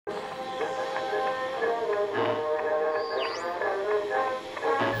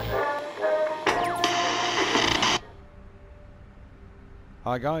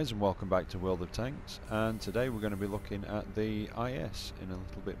Hi guys, and welcome back to World of Tanks, and today we're going to be looking at the IS in a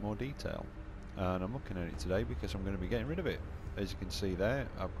little bit more detail. And I'm looking at it today because I'm going to be getting rid of it. As you can see there,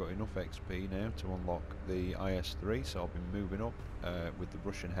 I've got enough XP now to unlock the IS-3, so I'll be moving up with the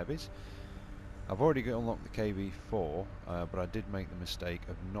Russian heavies. I've already unlocked the KV-4, but I did make the mistake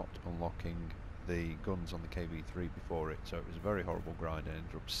of not unlocking the guns on the KV-3 before it, so it was a very horrible grind. I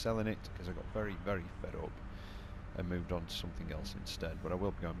ended up selling it because I got very fed up and moved on to something else instead, but I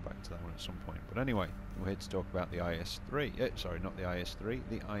will be going back to that one at some point. But anyway, we're here to talk about the IS-3, sorry, not the IS-3,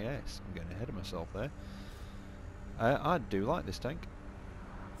 the IS. I'm getting ahead of myself there. I do like this tank.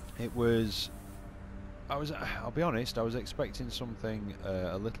 I'll be honest, I was expecting something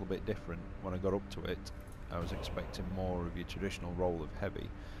a little bit different when I got up to it. I was expecting more of your traditional role of heavy,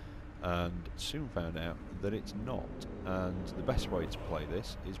 and soon found out that it's not. And the best way to play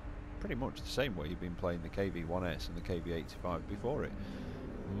this is pretty much the same way you've been playing the KV-1S and the KV-85 before it.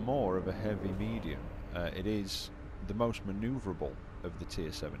 More of a heavy medium. It is the most manoeuvrable of the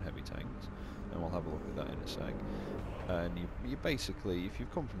tier 7 heavy tanks, and we'll have a look at that in a sec. And you basically, if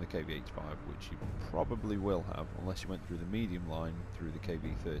you've come from the KV-85, which you probably will have unless you went through the medium line through the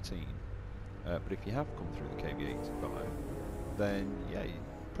KV-13, but if you have come through the KV-85, then yeah,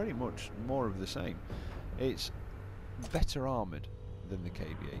 pretty much more of the same. It's better armoured than the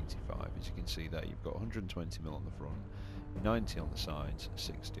KV-85. As you can see there, you've got 120mm on the front, 90 on the sides,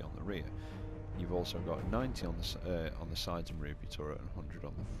 60 on the rear. You've also got 90 on the sides and rear of your turret and 100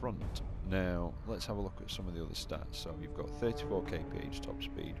 on the front. Now let's have a look at some of the other stats. So you've got 34 kph top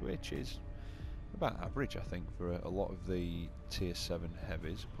speed, which is about average, I think, for a lot of the tier 7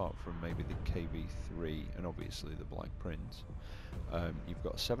 heavies, apart from maybe the KV-3 and obviously the Black Prince. You've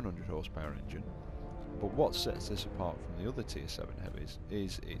got a 700 horsepower engine. But what sets this apart from the other tier 7 heavies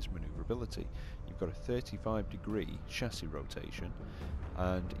is its manoeuvrability. You've got a 35-degree chassis rotation,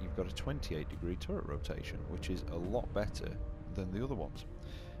 and you've got a 28-degree turret rotation, which is a lot better than the other ones.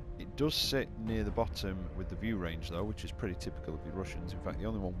 It does sit near the bottom with the view range though, which is pretty typical of your Russians. In fact, the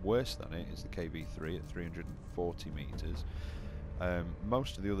only one worse than it is the KV-3 at 340 metres.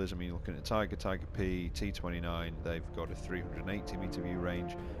 Most of the others, I mean, looking at Tiger, Tiger P, T29, they've got a 380 metre view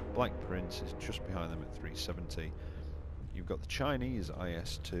range. Black Prince is just behind them at 370. You've got the Chinese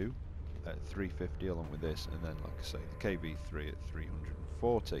IS-2 at 350 along with this, and then, like I say, the KV-3 at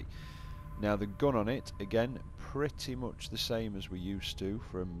 340. Now the gun on it, again, pretty much the same as we used to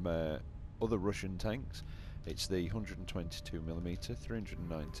from other Russian tanks. It's the 122mm,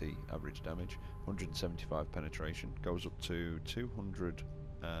 390 average damage, 175 penetration, goes up to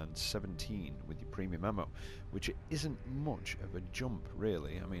 217 with your premium ammo, which isn't much of a jump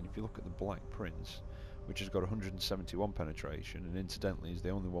really. I mean, if you look at the Black Prince, which has got 171 penetration, and incidentally is the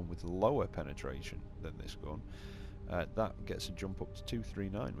only one with lower penetration than this gun, that gets a jump up to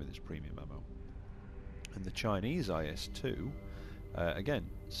 239 with its premium ammo. And the Chinese IS-2, again,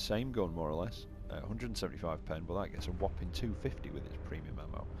 same gun more or less, 175 pen, but that gets a whopping 250 with its premium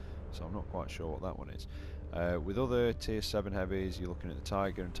ammo, so I'm not quite sure what that one is. With other tier 7 heavies, you're looking at the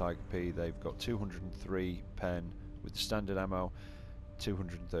Tiger and Tiger P. They've got 203 pen with the standard ammo,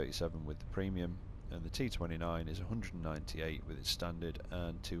 237 with the premium, and the T29 is 198 with its standard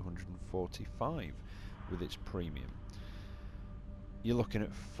and 245 with its premium. You're looking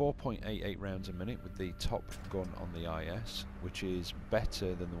at 4.88 rounds a minute with the top gun on the IS, which is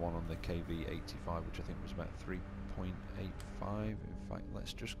better than the one on the KV-85, which I think was about 3.85. In fact,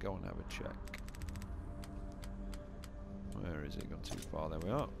 let's just go and have a check. Where is it? Gone too far. There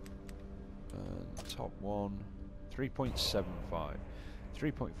we are. And top one, 3.75.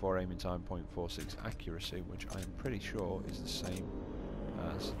 3.4 aiming time, 0.46 accuracy, which I am pretty sure is the same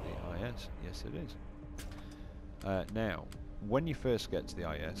as the IS. Yes, it is. Now, when you first get to the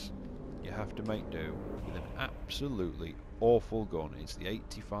IS, you have to make do with an absolutely awful gun. It's the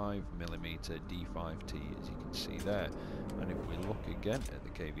 85mm D5T, as you can see there. And if we look again at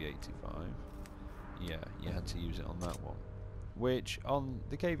the KV-85, yeah, you had to use it on that one. Which, on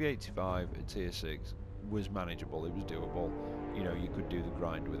the KV-85 at tier 6, was manageable, it was doable. You know, you could do the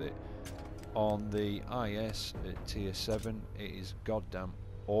grind with it. On the IS at tier 7, it is goddamn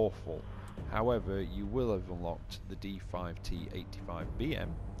awful. However, you will have unlocked the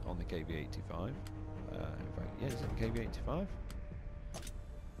D5T85BM on the KV-85. In fact, yeah, is it the KV-85?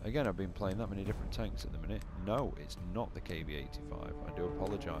 Again, I've been playing that many different tanks at the minute. No, it's not the KV-85. I do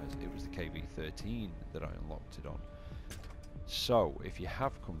apologise. It was the KV-13 that I unlocked it on. So, if you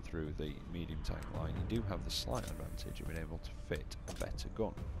have come through the medium tank line, you do have the slight advantage of being able to fit a better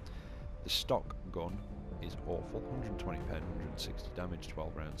gun. The stock gun is awful. 120 pen, 160 damage,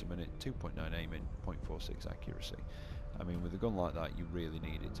 12 rounds a minute, 2.9 aiming, 0.46 accuracy. I mean, with a gun like that, you really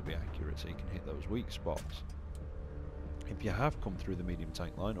need it to be accurate so you can hit those weak spots. If you have come through the medium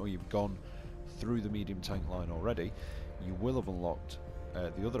tank line, or you've gone through the medium tank line already, you will have unlocked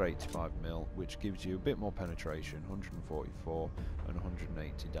the other 85mm, which gives you a bit more penetration, 144 and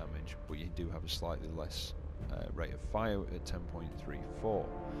 180 damage, but you do have a slightly less rate of fire at 10.34,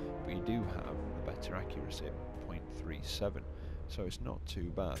 but you do have the better accuracy at 0.37, so it's not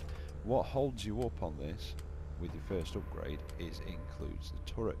too bad. What holds you up on this with your first upgrade is it includes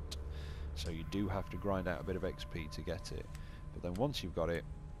the turret, so you do have to grind out a bit of XP to get it, but then once you've got it,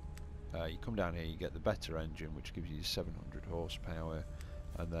 you come down here, you get the better engine, which gives you 700 horsepower,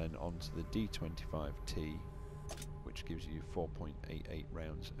 and then onto the D25T, which gives you 4.88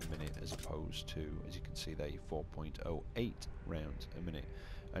 rounds a minute, as opposed to, as you can see there, 4.08 rounds a minute.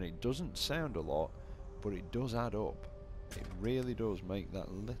 And it doesn't sound a lot, but it does add up. It really does make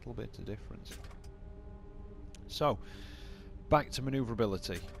that little bit of difference. So, back to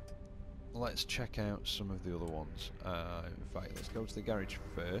manoeuvrability. Let's check out some of the other ones. In fact, let's go to the garage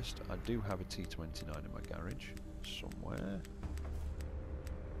first. I do have a T29 in my garage somewhere.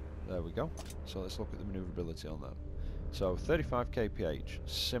 There we go. So let's look at the manoeuvrability on that. So 35 kph,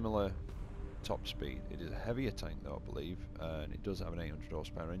 similar top speed. It is a heavier tank though, I believe, and it does have an 800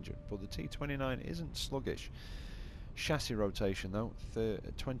 horsepower engine, but the T29 isn't sluggish. Chassis rotation though,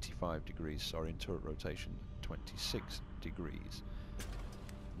 25 degrees, sorry, and turret rotation 26 degrees.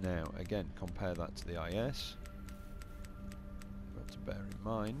 Now, again, compare that to the IS. Got to bear in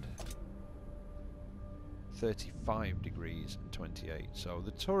mind, 35 degrees and 28. So the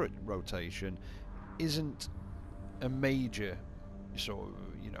turret rotation isn't a major sort of,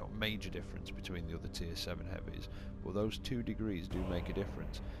 major difference between the other tier 7 heavies, but those 2 degrees do make a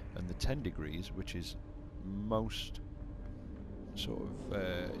difference, and the 10 degrees, which is most sort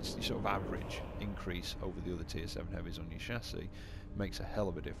of average increase over the other tier 7 heavies on your chassis, makes a hell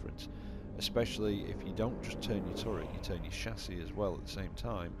of a difference, especially if you don't just turn your turret, you turn your chassis as well at the same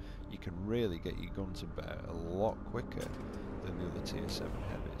time. You can really get your gun to bear a lot quicker than the other tier 7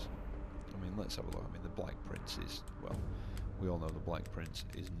 heavies. I mean, let's have a look. I mean, the Black Prince is, well, we all know the Black Prince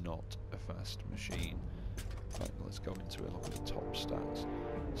is not a fast machine. In fact, let's go into it, look at the top stats.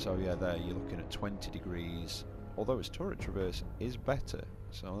 So yeah, there you're looking at 20 degrees, although its turret traverse is better,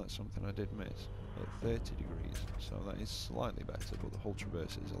 so that's something I did miss, at 30 degrees, so that is slightly better, but the hull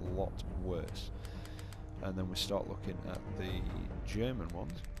traverse is a lot worse. And then we start looking at the German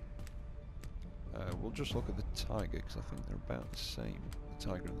ones. We'll just look at the Tiger, because I think they're about the same, the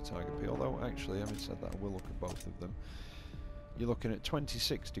Tiger and the Tiger P, although actually, having said that, I will look at both of them. You're looking at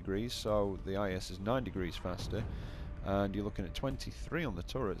 26 degrees, so the IS is 9 degrees faster, and you're looking at 23 on the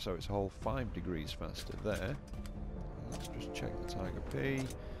turret, so it's a whole 5 degrees faster there. Let's just check the Tiger P.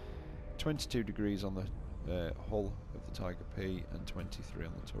 22 degrees on the hull of the Tiger P, and 23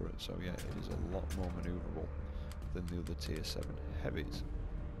 on the turret, so yeah, it is a lot more manoeuvrable than the other tier 7 heavies.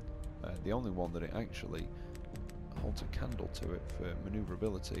 The only one that it actually holds a candle to it for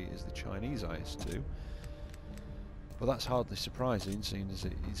manoeuvrability is the Chinese IS-2, but that's hardly surprising, seeing as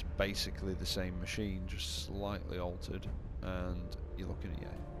it is basically the same machine, just slightly altered, and you're looking at,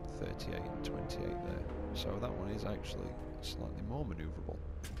 yeah, 38 and 28 there, so that one is actually slightly more manoeuvrable.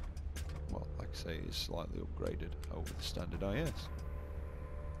 Well, like I say, it is slightly upgraded over the standard IS.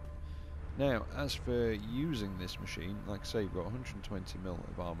 Now, as for using this machine, like I say, you've got 120mm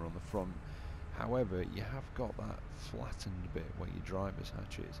of armour on the front, however, you have got that flattened bit where your driver's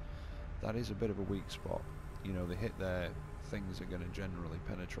hatch is. That is a bit of a weak spot. You know, they hit there, things are going to generally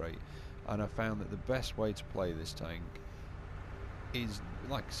penetrate, and I found that the best way to play this tank is,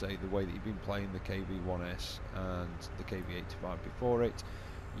 like I say, the way that you've been playing the KV-1S and the KV-85 before it.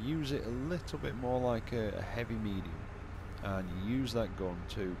 Use it a little bit more like a heavy medium, and you use that gun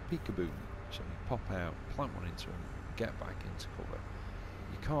to peekaboo, so you pop out, plant one into them, get back into cover.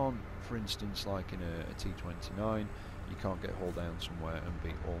 You can't, for instance, like in a T29, you can't get hull down somewhere and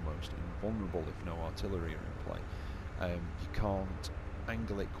be almost invulnerable if no artillery are in play. You can't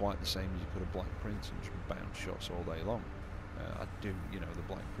angle it quite the same as you could a Black Prince and just bounce shots all day long. The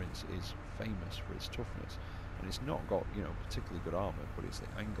Black Prince is famous for its toughness, and it's not got, particularly good armour, but it's the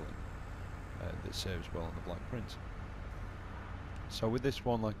angling that serves well on the Black Prince. So with this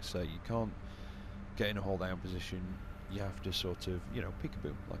one, like I say, you can't get in a hold down position, you have to sort of,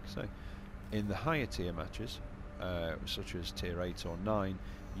 peekaboo, like I say. In the higher tier matches, such as tier 8 or 9,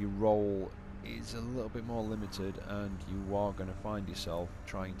 your role is a little bit more limited, and you are going to find yourself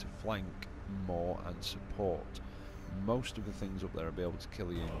trying to flank more and support. Most of the things up there will be able to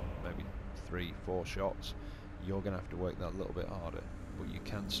kill you in maybe 3-4 shots. You're going to have to work that a little bit harder, but you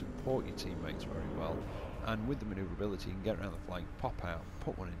can support your teammates very well, and with the manoeuvrability you can get around the flank, pop out,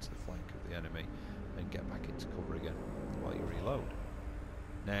 put one into the flank of the enemy and get back into cover again while you reload.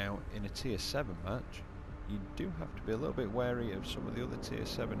 Now in a tier 7 match you do have to be a little bit wary of some of the other tier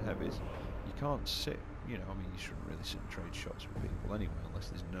 7 heavies. You can't sit, you know, I mean you shouldn't really sit and trade shots with people anyway unless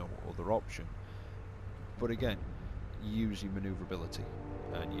there's no other option. But again, you use your manoeuvrability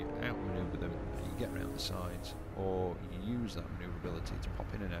and you outmaneuver them and you get around the sides, or you use that manoeuvrability to pop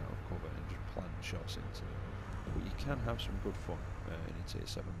in and out of cover and just plant shots into them. But you can have some good fun in a tier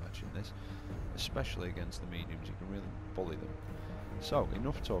 7 match in this, especially against the mediums. You can really bully them. So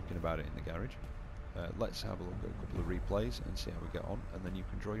enough talking about it in the garage. Let's have a look at a couple of replays and see how we get on, and then you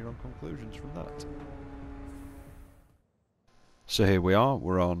can draw your own conclusions from that. So here we are,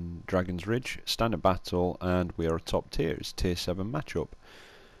 we're on Dragon's Ridge, standard battle, and we are a top tier. It's tier 7 matchup.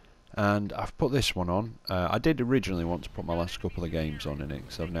 And I've put this one on. I did originally want to put my last couple of games on in it,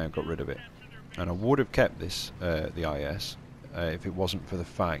 because I've now got rid of it. And I would have kept this, the IS, if it wasn't for the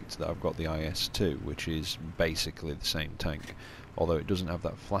fact that I've got the IS-2, which is basically the same tank. Although it doesn't have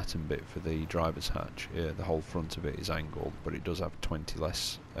that flattened bit for the driver's hatch. The whole front of it is angled, but it does have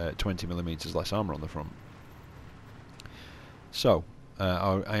 20mm less armour on the front. So,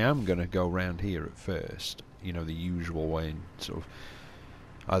 I am going to go round here at first, you know, the usual way, and sort of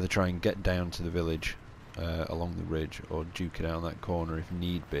either try and get down to the village along the ridge, or duke it out that corner if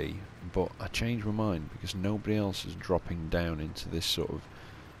need be. But I changed my mind because nobody else is dropping down into this sort of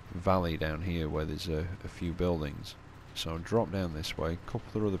valley down here where there's a few buildings. So I'll drop down this way, a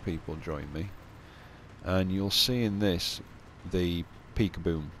couple of other people join me, and you'll see in this the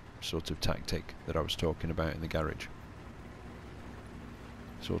peek-a-boom sort of tactic that I was talking about in the garage.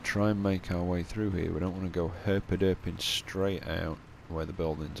 So we'll try and make our way through here. We don't want to go herpa-derping straight out where the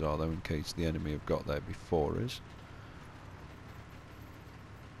buildings are though, in case the enemy have got there before us.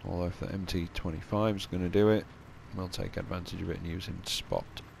 Although if the MT-25 is going to do it, we'll take advantage of it and use him to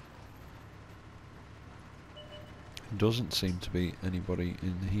spot. Doesn't seem to be anybody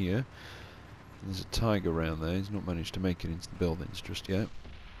in here. There's a tiger around there. He's not managed to make it into the buildings just yet.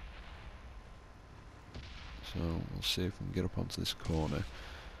 So we'll see if we can get up onto this corner.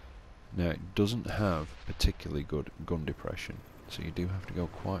 Now it doesn't have particularly good gun depression, so you do have to go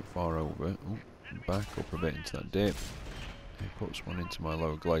quite far over. Ooh, back up a bit into that dip. He puts one into my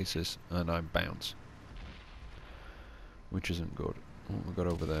lower glacis and I bounce, which isn't good. What have we got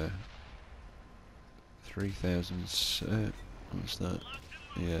over there? 3000, what's that?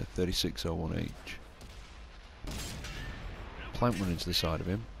 Yeah, 3601H. Plant one into the side of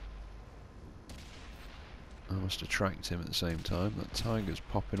him. I must attract him at the same time. That tiger's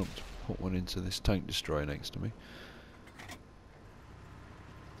popping up to put one into this tank destroyer next to me.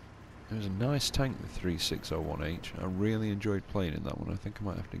 It was a nice tank, the 3601H. I really enjoyed playing in that one. I think I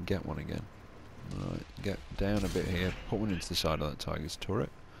might have to get one again. Right, get down a bit here, put one into the side of that tiger's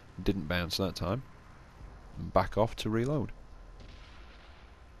turret. Didn't bounce that time. And back off to reload.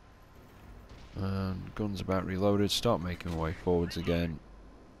 And gun's about reloaded, start making my way forwards again.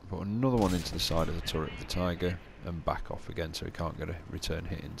 Put another one into the side of the turret of the tiger and back off again so he can't get a return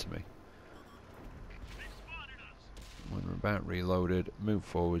hit into me. When we're about reloaded, move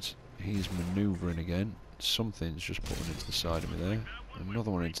forwards. He's manoeuvring again. Something's just put one into the side of me there. Another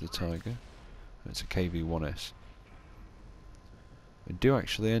one into the tiger. It's a KV-1S. I do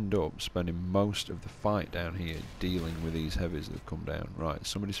actually end up spending most of the fight down here dealing with these heavies that have come down. Right,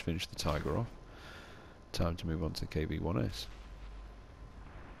 somebody's finished the tiger off. Time to move on to the KV-1S.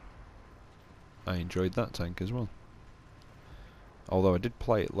 I enjoyed that tank as well. Although I did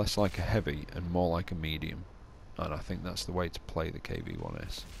play it less like a heavy and more like a medium. And I think that's the way to play the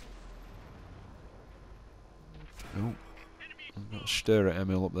KV-1S. Oh, I've got a stir at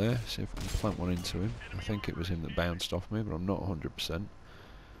Emil up there. See if I can plant one into him. I think it was him that bounced off me, but I'm not 100%.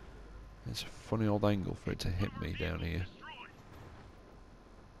 It's a funny old angle for it to hit me down here.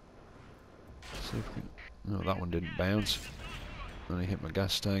 See if we can... No, that one didn't bounce. Only hit my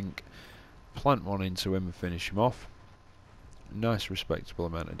gas tank. Plant one into him and finish him off. Nice respectable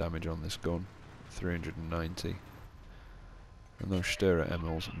amount of damage on this gun. 390. And those Störer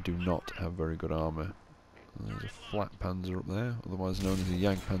Emils do not have very good armour. There's a flat Panzer up there, otherwise known as a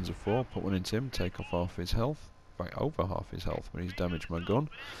Yank Panzer IV. Put one into him, take off half his health. In fact, over half his health, but he's damaged my gun.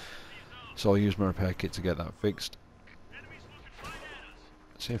 So I'll use my repair kit to get that fixed.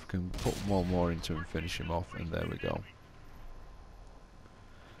 See if I can put one more into him and finish him off, and there we go.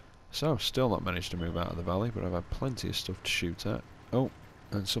 So, still not managed to move out of the valley, but I've had plenty of stuff to shoot at. Oh,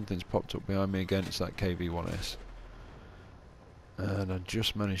 and something's popped up behind me again. It's that KV-1S. And I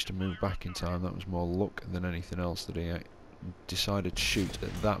just managed to move back in time. That was more luck than anything else that he decided to shoot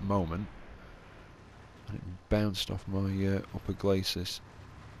at that moment. And it bounced off my upper glacis.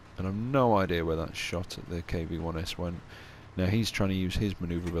 And I've no idea where that shot at the KV-1S went. Now he's trying to use his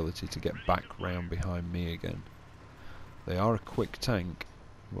manoeuvrability to get back round behind me again. They are a quick tank,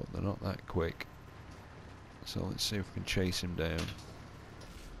 but they're not that quick. So let's see if we can chase him down.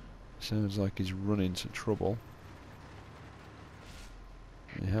 Sounds like he's run into trouble.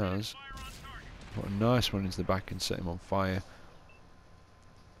 He has. Put a nice one into the back and set him on fire.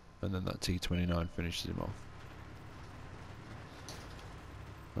 And then that T-29 finishes him off.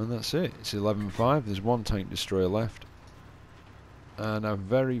 And that's it. It's 11-5. There's one tank destroyer left. And I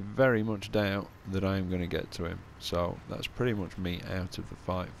very, very much doubt that I am going to get to him. So that's pretty much me out of the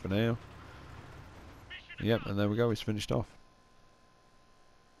fight for now. Yep, and there we go. He's finished off.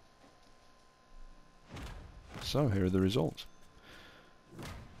 So here are the results.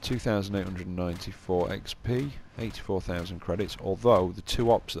 2,894 XP, 84,000 credits, although the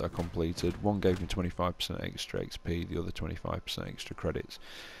two ops that I completed, one gave me 25% extra XP, the other 25% extra credits.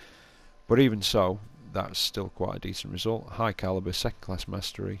 But even so, that's still quite a decent result. High caliber, second class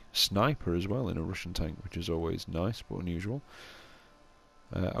mastery, sniper as well in a Russian tank, which is always nice but unusual.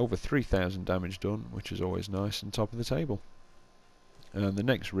 Over 3,000 damage done, which is always nice, and top of the table. And the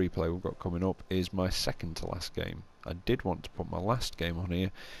next replay we've got coming up is my second to last game. I did want to put my last game on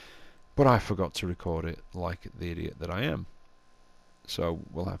here, but I forgot to record it like the idiot that I am. So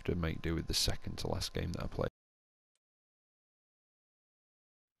we'll have to make do with the second to last game that I played.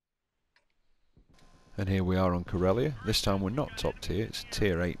 And here we are on Karelia. This time we're not top tier, it's a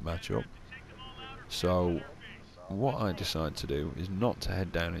tier 8 matchup. So what I decide to do is not to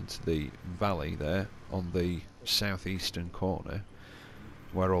head down into the valley there on the southeastern corner,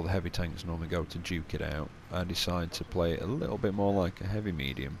 where all the heavy tanks normally go to duke it out. I decide to play it a little bit more like a heavy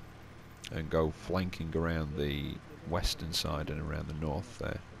medium and go flanking around the western side and around the north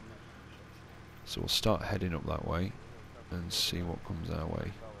there. So we'll start heading up that way and see what comes our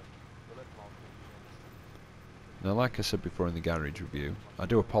way. Now, like I said before in the garage review, I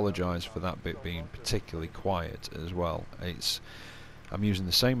do apologise for that bit being particularly quiet as well. I'm using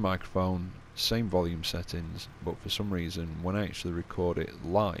the same microphone, same volume settings, but for some reason when I actually record it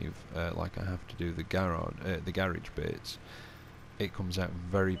live, like I have to do the garage bits, it comes out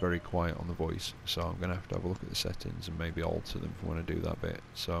very, very quiet on the voice. So I'm going to have a look at the settings and maybe alter them for when I do that bit.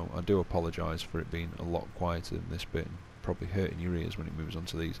 So I do apologise for it being a lot quieter than this bit, and probably hurting your ears when it moves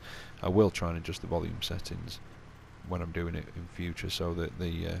onto these. I will try and adjust the volume settings when I'm doing it in future, so that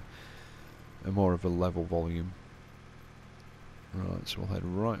a more of a level volume. Right, so we'll head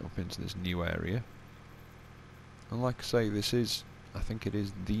right up into this new area, and like I say, this is, I think it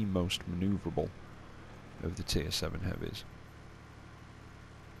is the most manoeuvrable of the tier 7 heavies,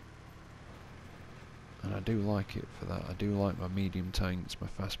 and I do like it for that. I do like my medium tanks, my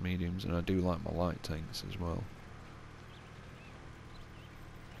fast mediums, and I do like my light tanks as well.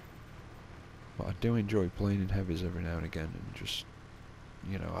 But I do enjoy playing in heavies every now and again, and just,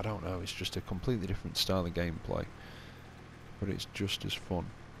 you know, I don't know, it's just a completely different style of gameplay, but it's just as fun,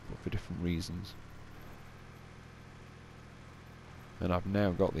 but for different reasons. And I've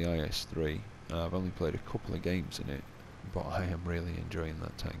now got the IS-3, I've only played a couple of games in it, but I am really enjoying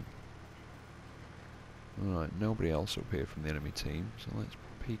that tank. Alright, nobody else up here from the enemy team, so let's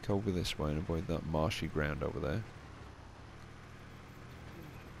peek over this way and avoid that marshy ground over there.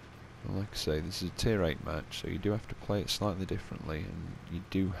 Well, like I say, this is a tier 8 match, so you do have to play it slightly differently, and you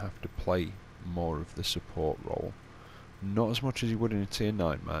do have to play more of the support role. Not as much as you would in a tier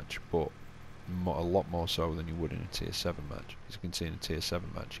 9 match, but a lot more so than you would in a tier 7 match. As you can see, in a tier 7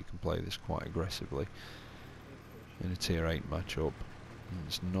 match you can play this quite aggressively. In a tier 8 matchup,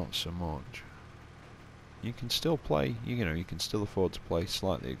 it's not so much. You can still play, you know, you can still afford to play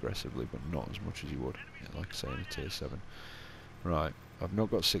slightly aggressively, but not as much as you would, like I say, in a tier 7. Right, I've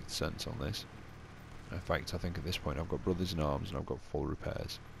not got 6th sense on this. In fact, I think at this point I've got brothers in arms and I've got full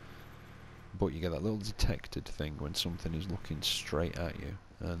repairs. But you get that little detected thing when something is looking straight at you,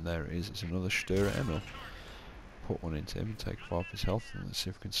 and there it is, it's another Störer Emil. Put one into him, take off his health, and let's see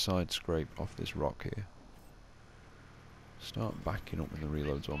if we can side scrape off this rock here. Start backing up when the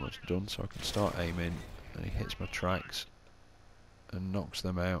reload's almost done, so I can start aiming, and he hits my tracks and knocks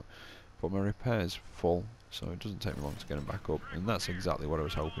them out. But my repair's full, so it doesn't take me long to get him back up, and that's exactly what I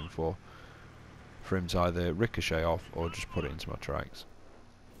was hoping for him to either ricochet off or just put it into my tracks.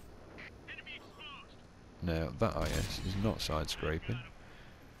 Now that IS is not side scraping.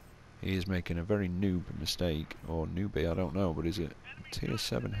 He is making a very noob mistake, or newbie, I don't know, but he's a tier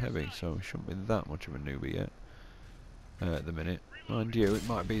 7 heavy, so he shouldn't be that much of a newbie yet at the minute. Mind you, it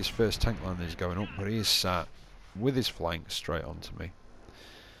might be his first tank line that he's going up, but he is sat with his flank straight onto me.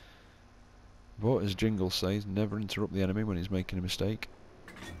 But as Jingle says, never interrupt the enemy when he's making a mistake.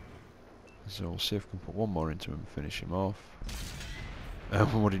 So we'll see if we can put one more into him and finish him off.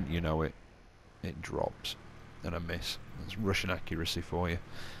 And wouldn't you know it, it drops. And a miss. That's Russian accuracy for you.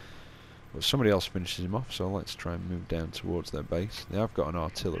 But somebody else finishes him off, so let's try and move down towards their base. They have got an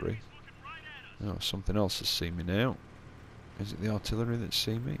artillery. Oh, something else has seen me now. Is it the artillery that's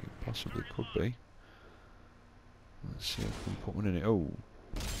seen me? It possibly could be. Let's see if we can put one in it. Oh!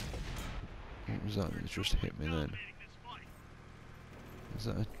 What was that? It just hit me then. Is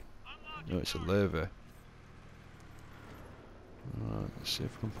that a... No, it's a laver. Alright, let's see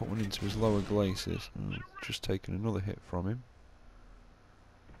if we can put one into his lower glacis. Oh, just taken another hit from him.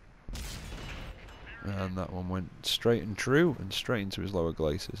 And that one went straight and true and straight into his lower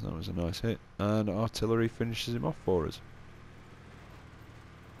glacis. That was a nice hit. And artillery finishes him off for us.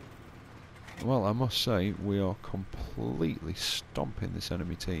 Well, I must say, we are completely stomping this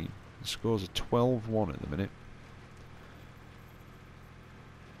enemy team. The scores are 12-1 at the minute.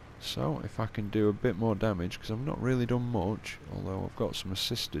 So, if I can do a bit more damage, because I've not really done much, although I've got some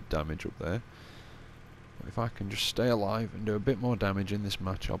assisted damage up there. But if I can just stay alive and do a bit more damage in this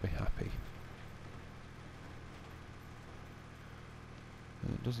match, I'll be happy.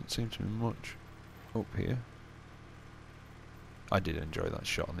 There doesn't seem to be much up here. I did enjoy that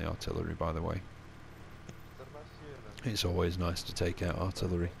shot on the artillery, by the way. It's always nice to take out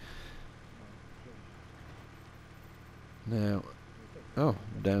artillery. Now, oh,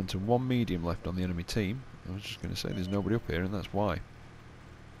 down to one medium left on the enemy team. I was just going to say there's nobody up here, and that's why.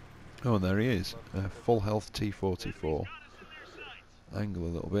 Oh, and there he is. Full health T-44. Angle a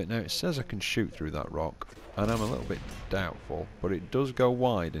little bit. Now, it says I can shoot through that rock, and I'm a little bit doubtful, but it does go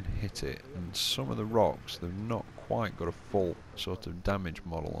wide and hit it, and some of the rocks, they've not quite got a full sort of damage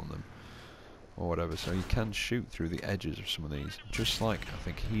model on them, or whatever, so you can shoot through the edges of some of these, just like I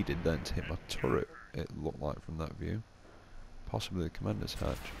think he did then to hit my turret, it looked like from that view. Possibly the commander's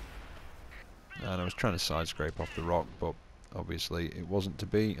hatch. And I was trying to side scrape off the rock, but obviously it wasn't to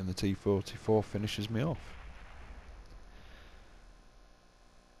be, and the T-44 finishes me off.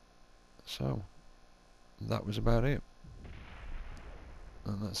 So, that was about it.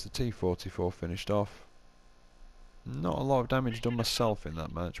 And that's the T-44 finished off. Not a lot of damage done myself in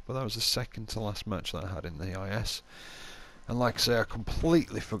that match, but that was the second to last match that I had in the IS. And like I say, I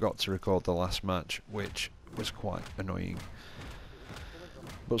completely forgot to record the last match, which was quite annoying.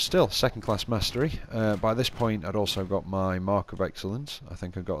 But still, second class mastery. By this point I'd also got my Mark of Excellence. I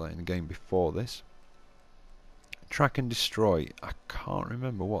think I got that in the game before this. Track and Destroy. I can't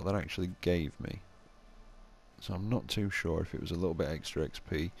remember what that actually gave me, so I'm not too sure if it was a little bit extra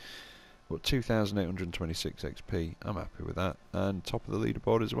XP. But 2,826 XP, I'm happy with that. And top of the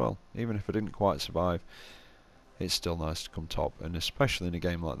leaderboard as well. Even if I didn't quite survive, it's still nice to come top. And especially in a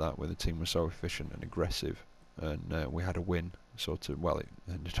game like that where the team was so efficient and aggressive. And we had a win, sort of, well, it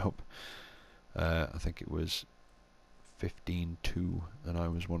ended up, I think it was 15-2, and I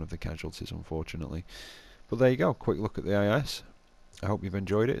was one of the casualties, unfortunately. But there you go, quick look at the IS. I hope you've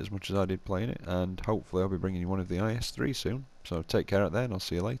enjoyed it as much as I did playing it, and hopefully I'll be bringing you one of the IS-3 soon. So take care out there, and I'll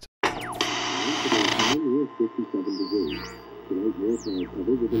see you later. 57 degrees. Tonight, your cloud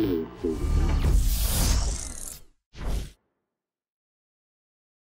cover with a low of 30.